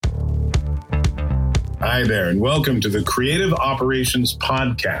Hi there, and welcome to the Creative Operations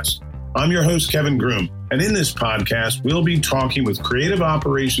Podcast. I'm your host, Kevin Groom, and in this podcast, we'll be talking with creative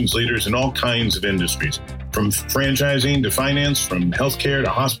operations leaders in all kinds of industries, from franchising to finance, from healthcare to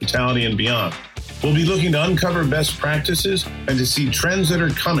hospitality and beyond. We'll be looking to uncover best practices and to see trends that are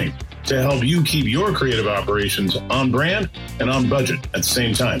coming to help you keep your creative operations on brand and on budget at the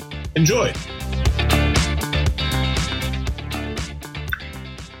same time. Enjoy.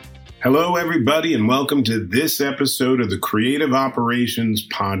 Hello, everybody, and welcome to this episode of the Creative Operations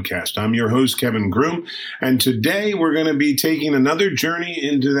Podcast. I'm your host, Kevin Groom, and today we're going to be taking another journey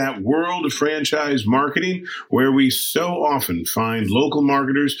into that world of franchise marketing where we so often find local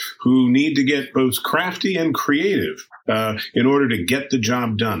marketers who need to get both crafty and creative in order to get the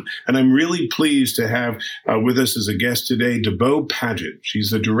job done. And I'm really pleased to have with us as a guest today, DeBow Padgett.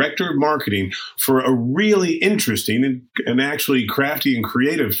 She's the Director of Marketing for a really interesting and actually crafty and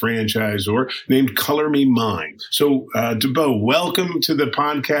creative franchisor named Color Me Mine. So, DeBow, welcome to the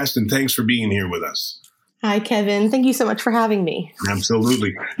podcast and thanks for being here with us. Hi, Kevin. Thank you so much for having me.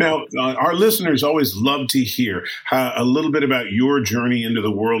 Absolutely. Now, our listeners always love to hear a little bit about your journey into the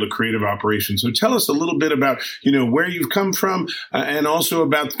world of creative operations. So tell us a little bit about, where you've come from and also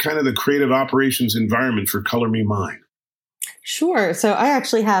about kind of the creative operations environment for Color Me Mine. Sure. So I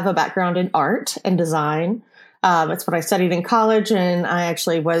actually have a background in art and design. It's what I studied in college, and I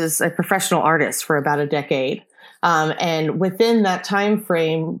actually was a professional artist for about a decade. And within that time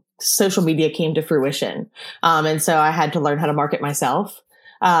frame, social media came to fruition. And so I had to learn how to market myself.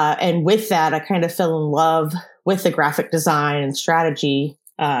 And with that, I kind of fell in love with the graphic design and strategy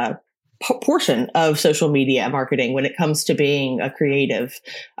portion of social media marketing when it comes to being a creative.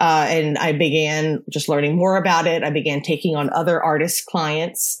 And I began just learning more about it. I began taking on other artist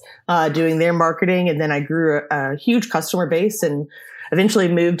clients, doing their marketing. And then I grew a huge customer base and eventually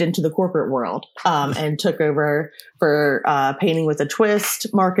moved into the corporate world and took over for Painting with a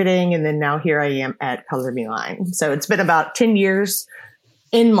Twist marketing. And then now here I am at Color Me Mine. So it's been about 10 years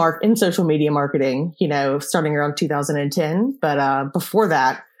in social media marketing, starting around 2010. But before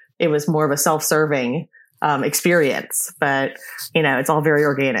that, it was more of a self-serving experience, but it's all very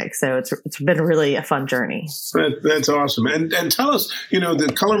organic. So it's been really a fun journey. That's awesome. And tell us,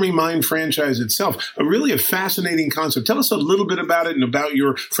 the Color Me Mine franchise itself, a fascinating concept. Tell us a little bit about it and about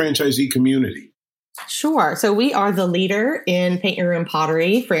your franchisee community. Sure. So we are the leader in paint your room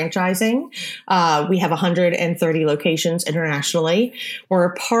pottery franchising. We have 130 locations internationally. We're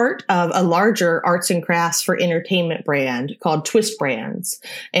a part of a larger arts and crafts for entertainment brand called Twist Brands.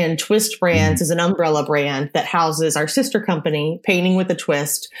 And Twist Brands is an umbrella brand that houses our sister company, Painting with a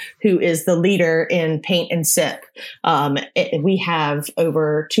Twist, who is the leader in paint and sip. We have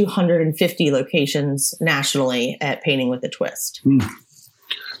over 250 locations nationally at Painting with a Twist.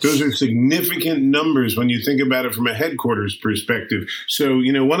 Those are significant numbers when you think about it from a headquarters perspective. So,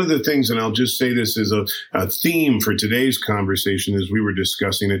 one of the things, and I'll just say this as a theme for today's conversation as we were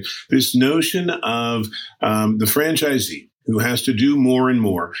discussing it, this notion of the franchisee who has to do more and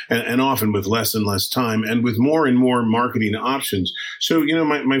more, and often with less and less time, and with more and more marketing options. So,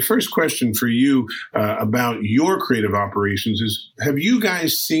 my first question for you about your creative operations is, have you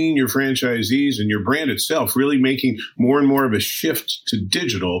guys seen your franchisees and your brand itself really making more and more of a shift to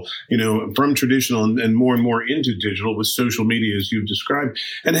digital, from traditional and more into digital with social media, as you've described?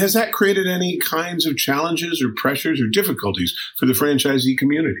 And has that created any kinds of challenges or pressures or difficulties for the franchisee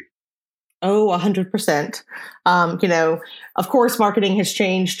community? Oh, 100%. Of course, marketing has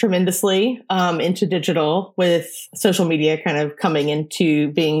changed tremendously into digital, with social media kind of coming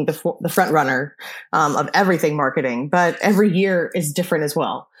into being the front runner of everything marketing. But every year is different as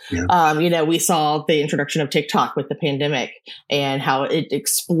well. Yeah. We saw the introduction of TikTok with the pandemic and how it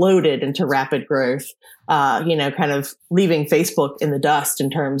exploded into rapid growth. Kind of leaving Facebook in the dust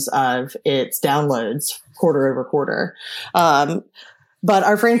in terms of its downloads quarter over quarter. But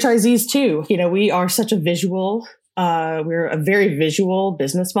our franchisees too, we are such a we're a very visual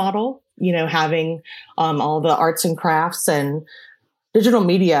business model, having all the arts and crafts, and digital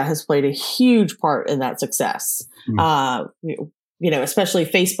media has played a huge part in that success. Especially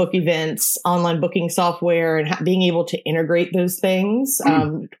Facebook events, online booking software, and being able to integrate those things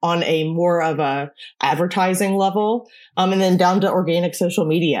on a more of a advertising level, and then down to organic social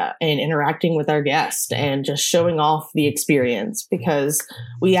media and interacting with our guests and just showing off the experience, because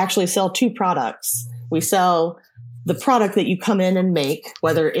we actually sell two products. We sell the product that you come in and make,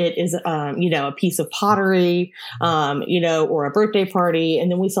 whether it is, a piece of pottery, or a birthday party.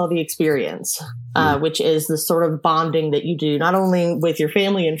 And then we sell the experience, which is the sort of bonding that you do not only with your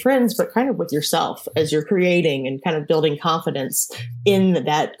family and friends, but kind of with yourself as you're creating and kind of building confidence in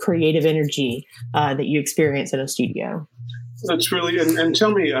that creative energy that you experience in a studio. That's really, and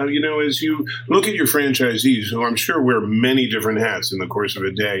tell me, as you look at your franchisees, who I'm sure wear many different hats in the course of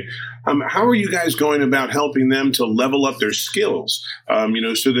a day, how are you guys going about helping them to level up their skills,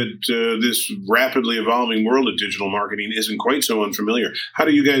 so that this rapidly evolving world of digital marketing isn't quite so unfamiliar? How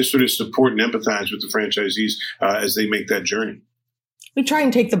do you guys sort of support and empathize with the franchisees as they make that journey? We try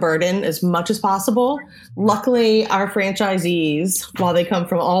and take the burden as much as possible. Luckily, our franchisees, while they come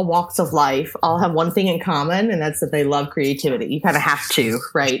from all walks of life, all have one thing in common, and that's that they love creativity. You kind of have to,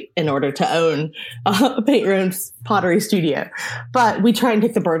 right, in order to own a paint your own pottery studio. But we try and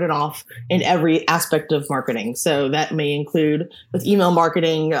take the burden off in every aspect of marketing. So that may include with email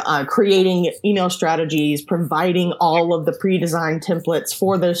marketing, creating email strategies, providing all of the pre-designed templates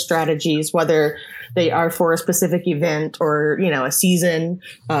for those strategies, whether they are for a specific event or, a season.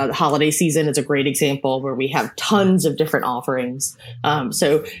 The holiday season is a great example where we have tons of different offerings.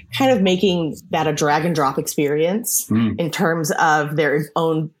 So kind of making that a drag and drop experience in terms of their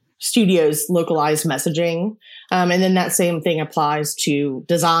own studio's localized messaging. And then that same thing applies to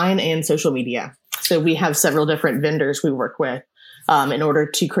design and social media. So we have several different vendors we work with in order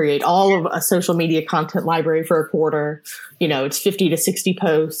to create all of a social media content library for a quarter. It's 50 to 60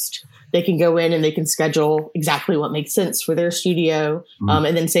 posts. They can go in and they can schedule exactly what makes sense for their studio.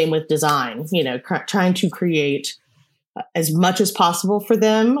 And then same with design, trying to create as much as possible for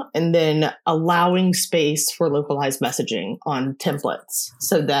them and then allowing space for localized messaging on templates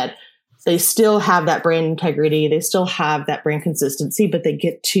so that they still have that brand integrity. They still have that brand consistency, but they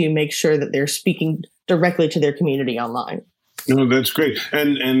get to make sure that they're speaking directly to their community online. No, that's great.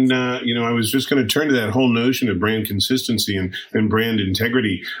 And I was just going to turn to that whole notion of brand consistency and brand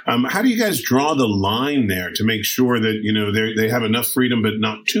integrity. How do you guys draw the line there to make sure that, they have enough freedom, but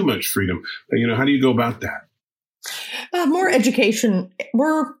not too much freedom? How do you go about that? More education.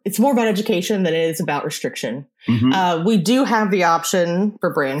 It's more about education than it is about restriction. We do have the option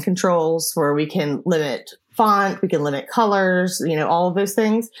for brand controls where we can limit font, we can limit colors, all of those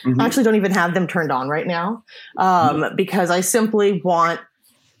things. I actually don't even have them turned on right now because I simply want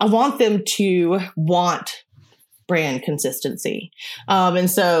them to want brand consistency. And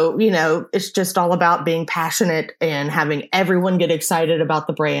so, it's just all about being passionate and having everyone get excited about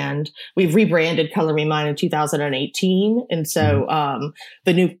the brand. We've rebranded Color Me Mine in 2018. And so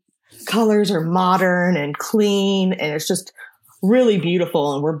the new colors are modern and clean and it's just really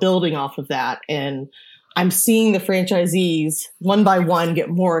beautiful. And we're building off of that. And I'm seeing the franchisees one by one get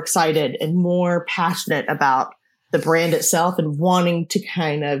more excited and more passionate about the brand itself and wanting to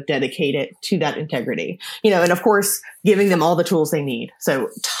kind of dedicate it to that integrity, and of course, giving them all the tools they need. So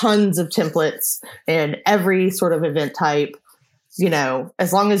tons of templates and every sort of event type,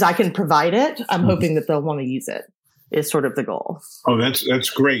 as long as I can provide it, I'm hoping that they'll want to use it. Is sort of the goal. Oh, that's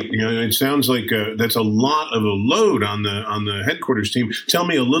great. It sounds like that's a lot of a load on the headquarters team. Tell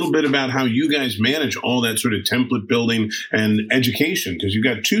me a little bit about how you guys manage all that sort of template building and education, because you've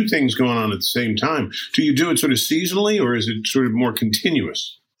got two things going on at the same time. Do you do it sort of seasonally, or is it sort of more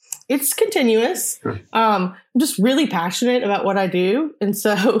continuous? It's continuous. I'm just really passionate about what I do, and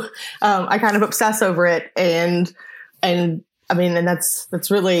so I kind of obsess over it. And I mean, and that's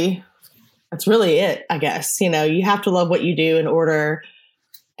really it, I guess. You have to love what you do in order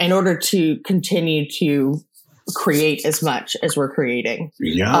to continue to create as much as we're creating.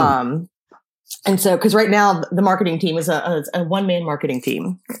 Yeah. And so, because right now the marketing team is a one-man marketing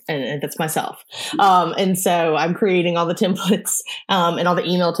team, and that's myself. And so I'm creating all the templates and all the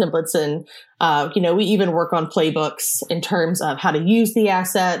email templates, and we even work on playbooks in terms of how to use the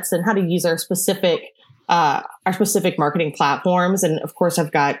assets and how to use our specific marketing platforms. And of course,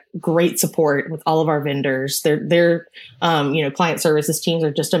 I've got great support with all of our vendors. Their client services teams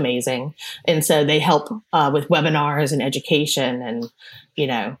are just amazing. And so they help with webinars and education. And,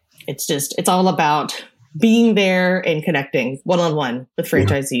 it's all about being there and connecting one-on-one with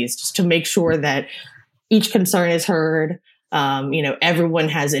franchisees just to make sure that each concern is heard. Everyone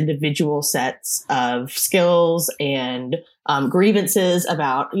has individual sets of skills and grievances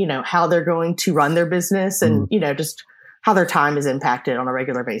about, how they're going to run their business and, just how their time is impacted on a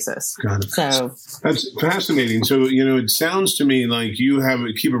regular basis. Got it. So that's fascinating. So, it sounds to me like you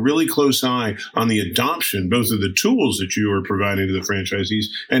keep a really close eye on the adoption, both of the tools that you are providing to the franchisees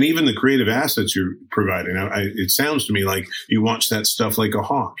and even the creative assets you're providing. It sounds to me like you watch that stuff like a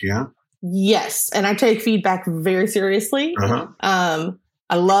hawk. Yeah. Yes. And I take feedback very seriously.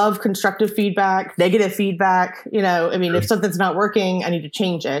 I love constructive feedback, negative feedback. If something's not working, I need to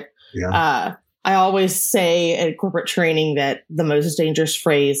change it. Yeah. I always say at corporate training that the most dangerous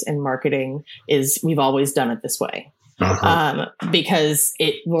phrase in marketing is we've always done it this way. Because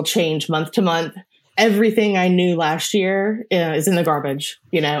it will change month to month. Everything I knew last year is in the garbage,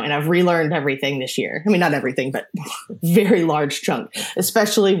 and I've relearned everything this year. I mean, not everything, but very large chunk,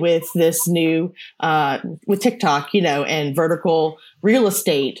 especially with this new, with TikTok, and vertical real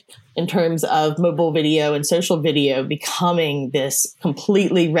estate in terms of mobile video and social video becoming this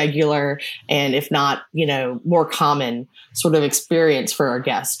completely regular and if not, more common sort of experience for our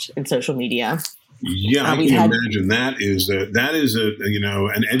guest in social media. Yeah, I can imagine that is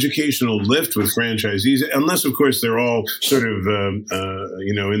an educational lift with franchisees, unless of course they're all sort of in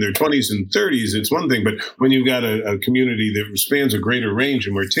their 20s and 30s. It's one thing, but when you've got a community that spans a greater range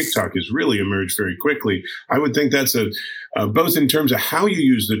and where TikTok has really emerged very quickly, I would think that's both in terms of how you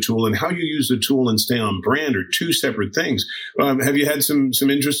use the tool and how you use the tool and stay on brand are two separate things. Have you had some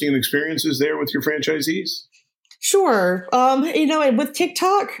interesting experiences there with your franchisees? Sure. And with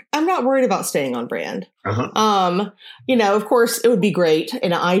TikTok, I'm not worried about staying on brand. Of course, it would be great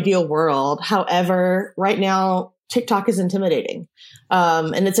in an ideal world. However, right now, TikTok is intimidating.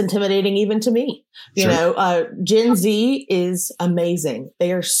 And it's intimidating even to me. Gen Z is amazing.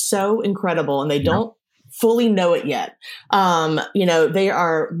 They are so incredible and they don't fully know it yet. They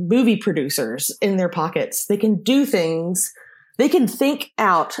are movie producers in their pockets. They can do things. They can think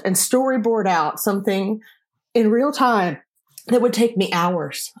out and storyboard out something in real time that would take me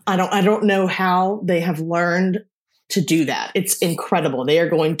hours. I don't know how they have learned to do that. It's incredible. They are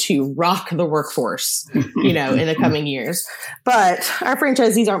going to rock the workforce, in the coming years. But our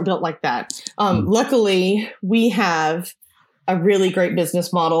franchisees aren't built like that. Luckily, we have a really great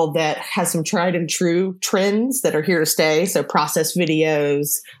business model that has some tried and true trends that are here to stay. So process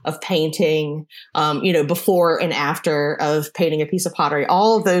videos of painting, before and after of painting a piece of pottery,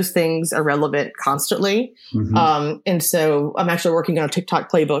 all of those things are relevant constantly. And so I'm actually working on a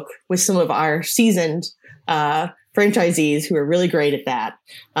TikTok playbook with some of our seasoned, franchisees who are really great at that.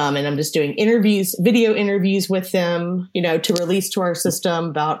 And I'm just doing video interviews with them, to release to our system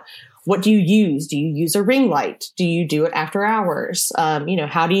about what do you use? Do you use a ring light? Do you do it after hours? How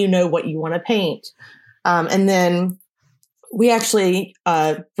do you know what you want to paint? And then we actually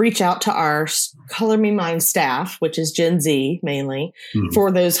reach out to our Color Me Mine staff, which is Gen Z mainly,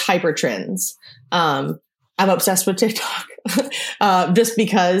 for those hyper trends. I'm obsessed with TikTok just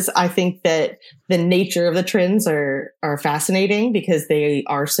because I think that the nature of the trends are fascinating because they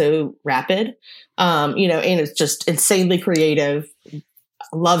are so rapid, and it's just insanely creative.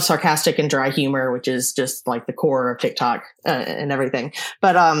 Love sarcastic and dry humor, which is just like the core of TikTok and everything.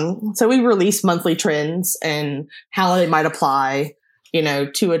 But so we release monthly trends and how they might apply,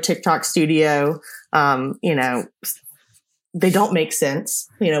 to a TikTok studio. They don't make sense.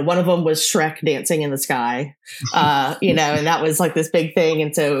 One of them was Shrek dancing in the sky, and that was like this big thing.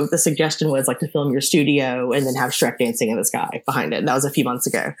 And so the suggestion was like to film your studio and then have Shrek dancing in the sky behind it. And that was a few months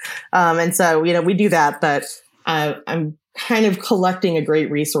ago. And so, we do that, but I'm kind of collecting a great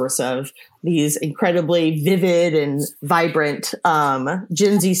resource of these incredibly vivid and vibrant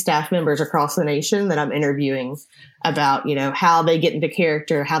Gen Z staff members across the nation that I'm interviewing about, how they get into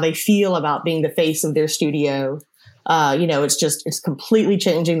character, how they feel about being the face of their studio. It's completely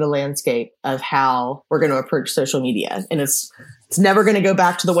changing the landscape of how we're going to approach social media. And it's never going to go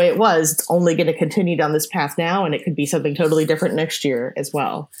back to the way it was. It's only going to continue down this path now, and it could be something totally different next year as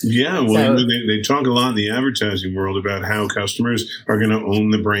well. Yeah, well, they talk a lot in the advertising world about how customers are going to own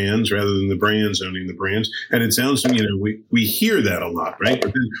the brands rather than the brands owning the brands. And it sounds, we hear that a lot, right?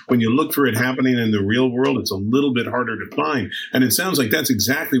 But then when you look for it happening in the real world, it's a little bit harder to find. And it sounds like that's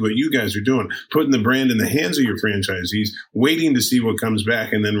exactly what you guys are doing, putting the brand in the hands of your franchisees, waiting to see what comes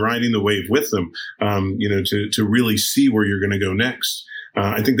back, and then riding the wave with them, to really see where you're going to go next.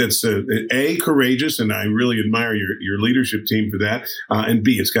 I think that's A, courageous, and I really admire your leadership team for that. And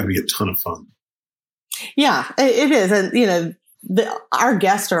B, it's got to be a ton of fun. Yeah, it is. And, our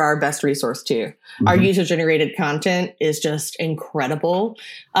guests are our best resource too. Our user-generated content is just incredible.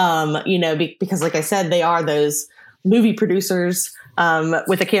 Because like I said, they are those movie producers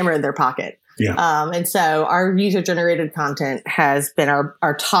with a camera in their pocket. Yeah. And so our user-generated content has been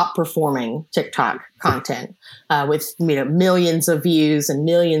our top performing TikTok content with millions of views and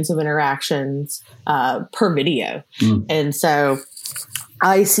millions of interactions per video. And so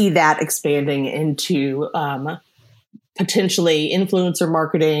I see that expanding into potentially influencer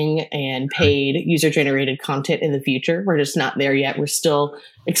marketing and paid user-generated content in the future. We're just not there yet. We're still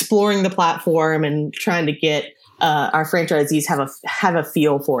exploring the platform and trying to get our franchisees have a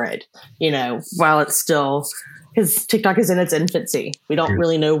feel for it, while it's still, because TikTok is in its infancy. We don't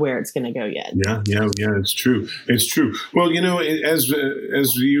really know where it's going to go yet. Yeah. It's true. Well, as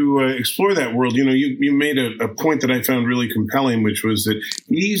you explore that world, you made a point that I found really compelling, which was that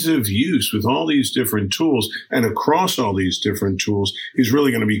ease of use with all these different tools and across all these different tools is really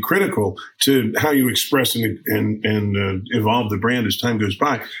going to be critical to how you express and evolve the brand as time goes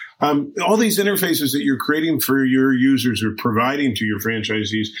by. All these interfaces that you're creating for your users or providing to your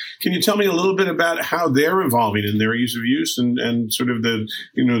franchisees, can you tell me a little bit about how they're evolving in their ease of use and sort of the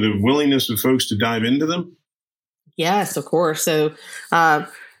willingness of folks to dive into them? Yes, of course. So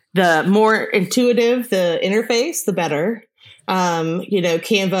the more intuitive the interface, the better.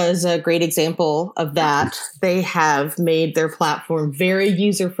 Canva is a great example of that. They have made their platform very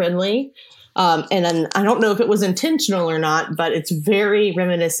user-friendly. And then I don't know if it was intentional or not, but it's very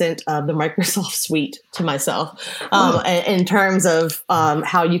reminiscent of the Microsoft Suite to myself, in terms of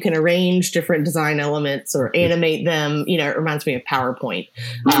how you can arrange different design elements or animate them. It reminds me of PowerPoint,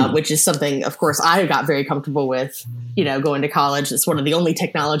 which is something, of course, I got very comfortable with, going to college. It's one of the only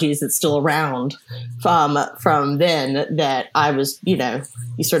technologies that's still around from then that I was, you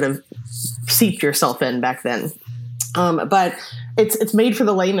sort of seeped yourself in back then. But it's made for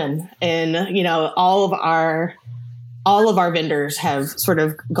the layman, and all of our vendors have sort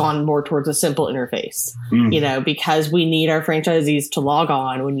of gone more towards a simple interface. Because we need our franchisees to log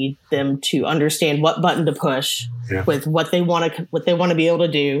on, we need them to understand what button to push with what they want to be able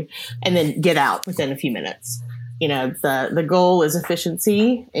to do, and then get out within a few minutes. The goal is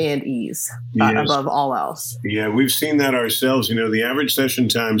efficiency and ease above all else. Yeah, we've seen that ourselves. The average session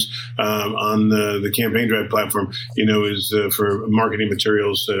times on the Campaign Drive platform, is for marketing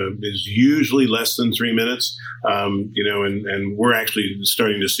materials is usually less than 3 minutes. And we're actually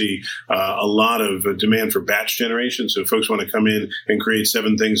starting to see a lot of demand for batch generation. So folks want to come in and create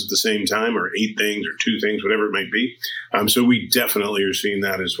 7 things at the same time, or 8 things, or 2 things, whatever it might be. So we definitely are seeing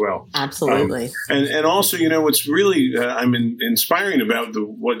that as well. Absolutely. And also, what's really I'm inspiring about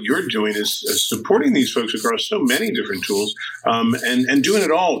what you're doing is supporting these folks across so many different tools, and doing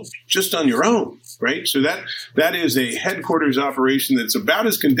it all just on your own, right? So that is a headquarters operation that's about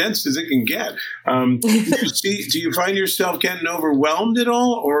as condensed as it can get. Do you find yourself getting overwhelmed at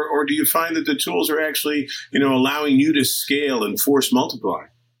all, or do you find that the tools are actually allowing you to scale and force multiply?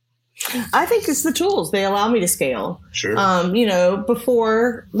 I think it's the tools. They allow me to scale. Sure.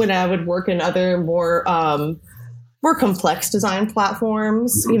 Before, when I would work in other more complex design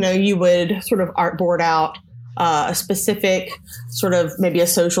platforms, you would sort of artboard out a specific sort of maybe a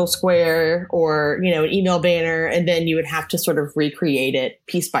social square or, an email banner, and then you would have to sort of recreate it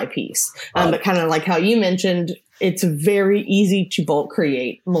piece by piece. But kind of like how you mentioned, it's very easy to bulk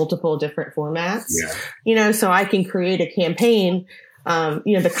create multiple different formats. So I can create a campaign.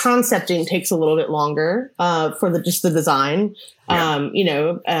 The concepting takes a little bit longer for just the design,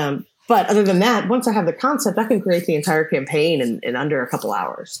 but other than that, once I have the concept, I can create the entire campaign in under a couple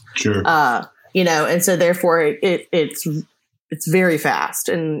hours. Sure. And so therefore it's very fast,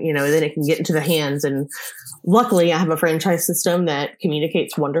 and, then it can get into the hands. And luckily I have a franchise system that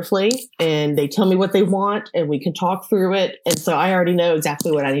communicates wonderfully, and they tell me what they want and we can talk through it. And so I already know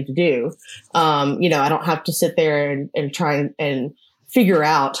exactly what I need to do. I don't have to sit there and try and figure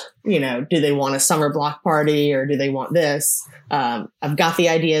out, do they want a summer block party or do they want this? I've got the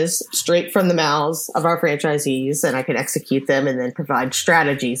ideas straight from the mouths of our franchisees, and I can execute them and then provide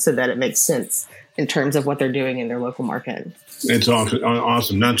strategy so that it makes sense in terms of what they're doing in their local market. It's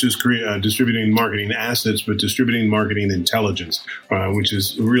awesome. Not just distributing marketing assets, but distributing marketing intelligence, which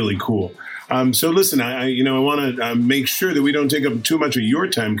is really cool. So listen, I want to make sure that we don't take up too much of your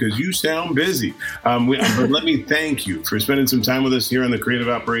time because you sound busy. But let me thank you for spending some time with us here on the Creative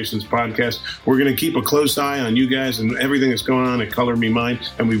Operations Podcast. We're going to keep a close eye on you guys and everything that's going on at Color Me Mine,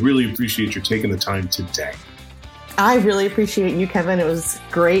 and we really appreciate you taking the time today. I really appreciate you, Kevin. It was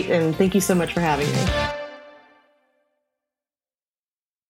great, and thank you so much for having me.